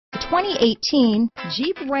2018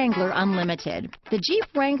 Jeep Wrangler Unlimited. The Jeep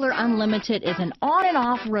Wrangler Unlimited is an on and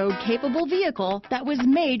off-road capable vehicle that was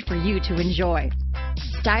made for you to enjoy.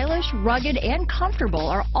 Stylish, rugged, and comfortable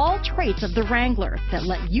are all traits of the Wrangler that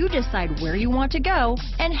let you decide where you want to go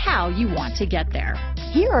and how you want to get there.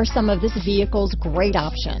 Here are some of this vehicle's great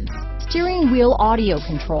options: steering wheel audio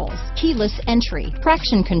controls, keyless entry,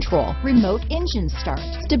 traction control, remote engine start,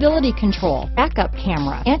 stability control, backup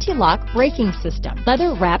camera, anti-lock braking system,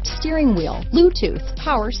 leather-wrapped steering wheel, Bluetooth,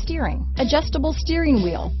 power steering, adjustable steering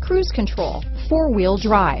wheel, cruise control, four-wheel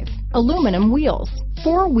drive, aluminum wheels,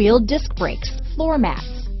 four-wheel disc brakes, floor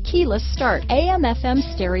mats, keyless start, AM/FM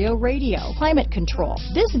stereo radio, climate control.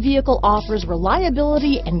 This vehicle offers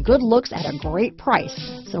reliability and good looks at a great price.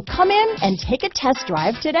 So come in and take a test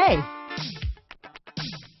drive today.